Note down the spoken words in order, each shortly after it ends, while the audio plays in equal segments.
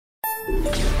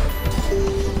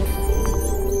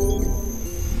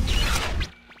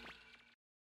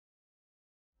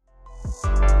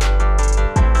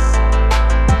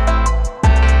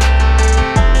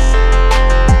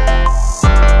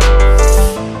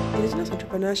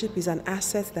Entrepreneurship is an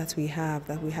asset that we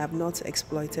have not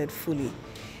exploited fully.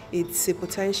 It's a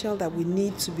potential that we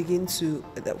need to begin to,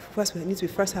 we need to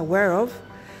be first aware of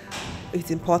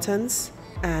its importance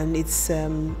and its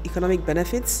economic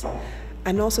benefits,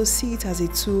 and also see it as a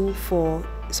tool for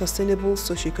sustainable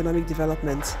socio-economic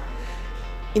development.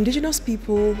 Indigenous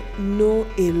people know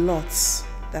a lot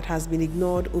that has been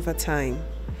ignored over time.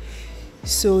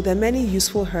 So there are many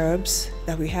useful herbs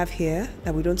that we have here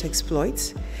that we don't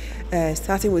exploit,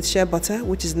 starting with shea butter,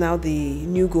 which is now the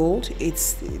new gold.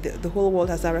 The whole world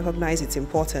has now recognized its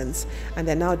importance, and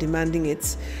they're now demanding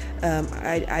it.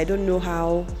 I don't know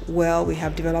how well we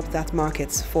have developed that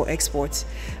market for export.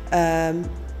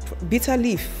 Bitter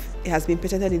leaf has been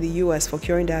patented in the US for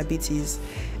curing diabetes.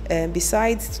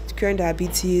 Besides curing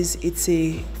diabetes, it's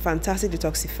a fantastic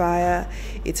detoxifier.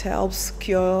 It helps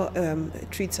cure,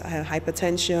 treat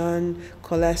hypertension,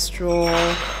 cholesterol.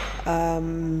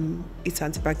 It's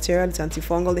antibacterial, it's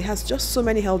antifungal. It has just so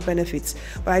many health benefits,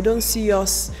 but I don't see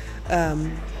us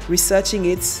researching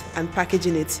it and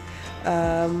packaging it.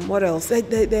 What else?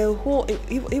 The whole,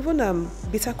 even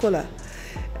bitter cola.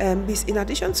 In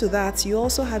addition to that, you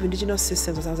also have indigenous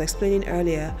systems, as I was explaining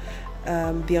earlier.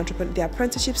 The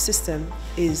apprenticeship system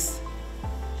is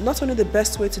not only the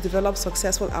best way to develop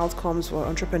successful outcomes for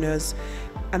entrepreneurs,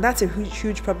 and that's a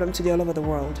huge problem today all over the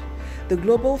world. The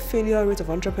global failure rate of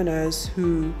entrepreneurs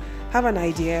who have an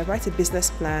idea, write a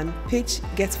business plan, pitch,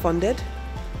 get funded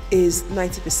is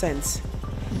 90%.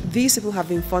 These people have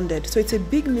been funded, so it's a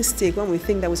big mistake when we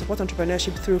think that we support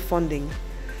entrepreneurship through funding.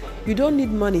 You don't need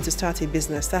money to start a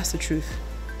business, that's the truth.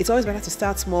 It's always better to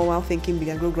start small while thinking big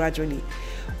and grow gradually.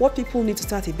 What people need to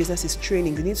start a business is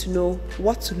training. They need to know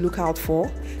what to look out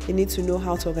for. They need to know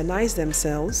how to organize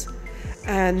themselves.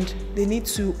 And they need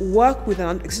to work with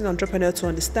an existing entrepreneur to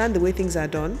understand the way things are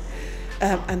done,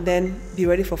 and then be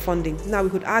ready for funding. Now,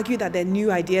 we could argue that there are new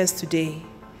ideas today.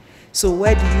 So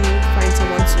where do you find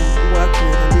someone to work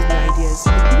with on these new ideas?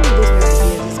 But even with those new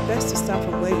ideas, it's best to start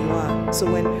from where you are.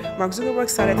 So when Mark Zuckerberg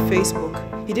started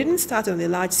Facebook, he didn't start on a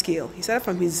large scale. He started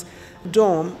from his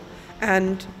dorm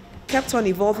and kept on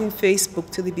evolving Facebook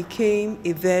till it became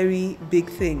a very big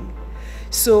thing.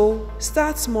 So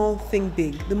start small, think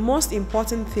big. The most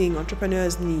important thing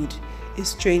entrepreneurs need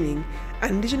is training.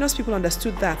 And indigenous people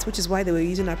understood that, which is why they were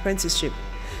using apprenticeship.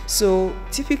 So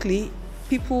typically,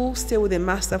 people stay with a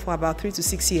master for about 3 to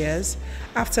 6 years,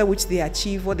 after which they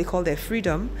achieve what they call their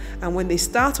freedom. And when they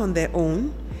start on their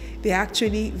own, they're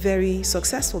actually very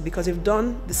successful because they've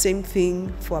done the same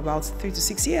thing for about 3 to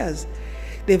 6 years.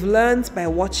 They've learned by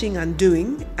watching and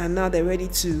doing, and now they're ready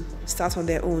to start on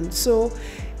their own. So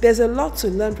there's a lot to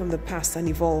learn from the past and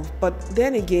evolve. But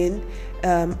then again,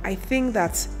 I think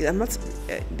that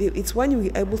it's when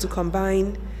you're able to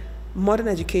combine modern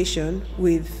education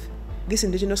with this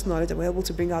indigenous knowledge that we're able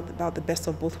to bring out about the best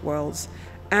of both worlds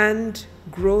and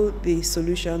grow the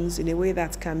solutions in a way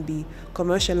that can be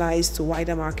commercialized to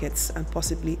wider markets and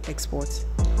possibly export.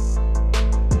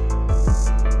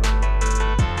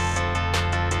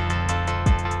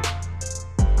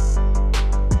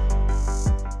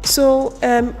 So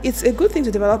it's a good thing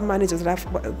to develop managers,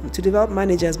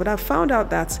 but I've found out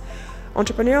that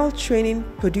entrepreneurial training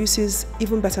produces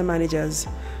even better managers.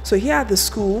 So here at the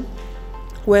school,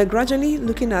 we're gradually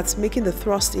looking at making the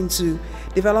thrust into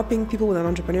developing people with an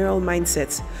entrepreneurial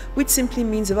mindset, which simply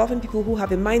means developing people who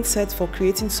have a mindset for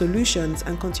creating solutions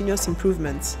and continuous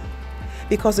improvements.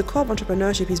 Because the core of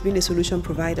entrepreneurship is being a solution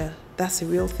provider. That's a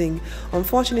real thing.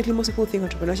 Unfortunately, most people think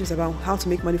entrepreneurship is about how to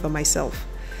make money for myself.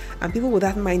 And people with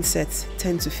that mindset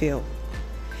tend to fail.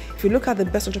 If you look at the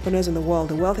best entrepreneurs in the world,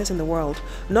 the wealthiest in the world,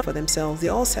 not for themselves, they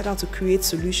all set out to create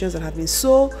solutions that have been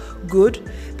so good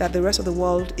that the rest of the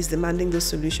world is demanding those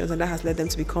solutions, and that has led them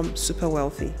to become super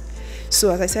wealthy. So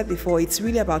as I said before, it's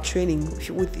really about training.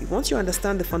 Once you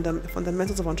understand the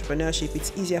fundamentals of entrepreneurship,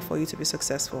 it's easier for you to be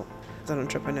successful as an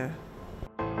entrepreneur.